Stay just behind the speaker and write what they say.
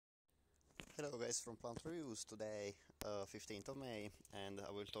Hello guys from Plant Reviews. Today 15th of May, and I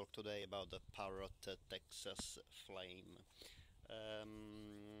will talk today about the Parrot Texas Flame.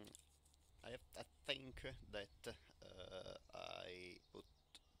 I think that I put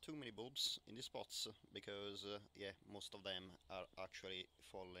too many bulbs in these pots because yeah, most of them are actually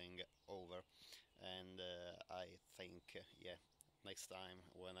falling over, and I think yeah, next time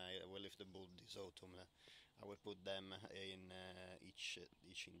when I will leave the bulb this autumn, I will put them in each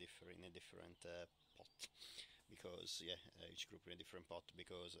in a different pot, because yeah, each group in a different pot,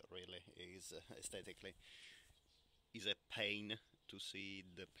 because really is aesthetically is a pain to see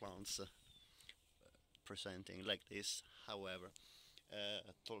the plants presenting like this. However,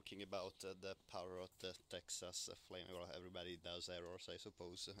 talking about the Parrot Texas Flame, well, everybody does errors, I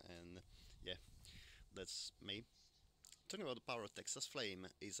suppose, and yeah, that's me. Talking about the Parrot Texas Flame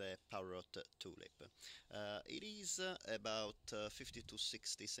is a Parrot Tulip. It is about 50 to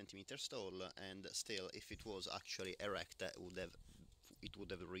 60 centimeters tall, and still, if it was actually erect, it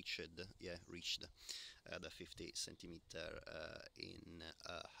would have reached the 50 centimeter in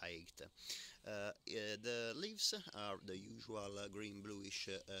height. The leaves are the usual green bluish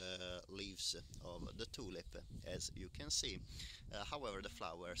leaves of the tulip, as you can see. However, the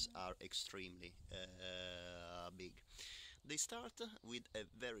flowers are extremely big. They start with a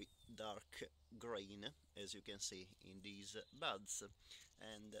very dark green, as you can see in these buds,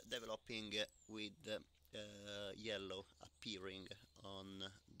 and developing with yellow appearing on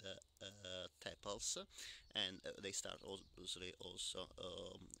the tepals, and they start obviously also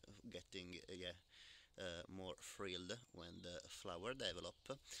getting more frilled when the flower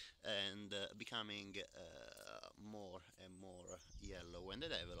develop, and becoming more and more yellow when they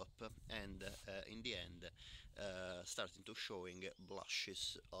develop, and in the end starting to showing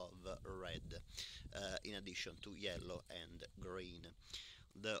blushes of red in addition to yellow and green.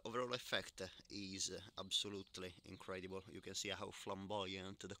 The overall effect is absolutely incredible. You can see how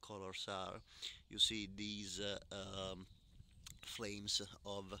flamboyant the colors are. You see these flames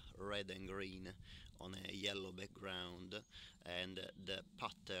of red and green on a yellow background, and the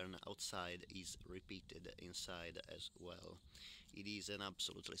pattern outside is repeated inside as well. It is an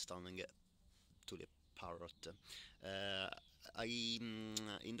absolutely stunning tulip parrot.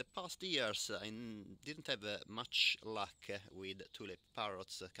 In the past years I didn't have much luck with tulip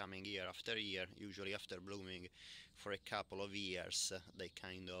parrots coming year after year. Usually after blooming for a couple of years they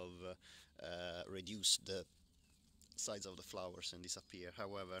kind of reduce the size of the flowers and disappear.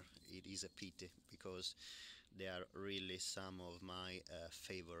 However, it is a pity, because they are really some of my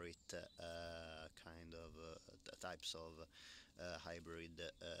favorite kind of types of hybrid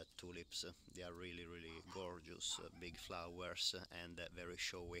tulips. They are really gorgeous, big flowers, and very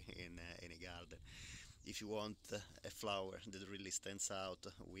showy in a garden. If you want a flower that really stands out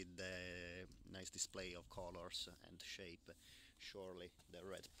with a nice display of colors and shape, surely the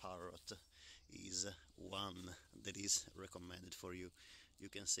red parrot is one that is recommended for you. You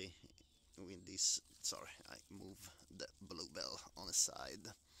can see with this, sorry, I move the bluebell on the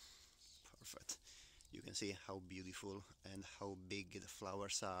side. Perfect. You can see how beautiful and how big the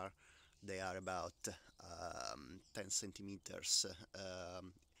flowers are. They are about 10 centimeters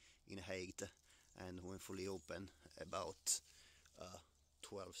in height, and when fully open, about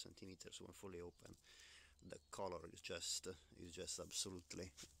 12 centimeters when fully open. The color is just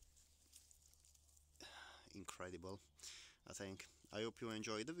absolutely incredible, I think. I hope you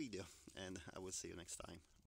enjoyed the video, and I will see you next time.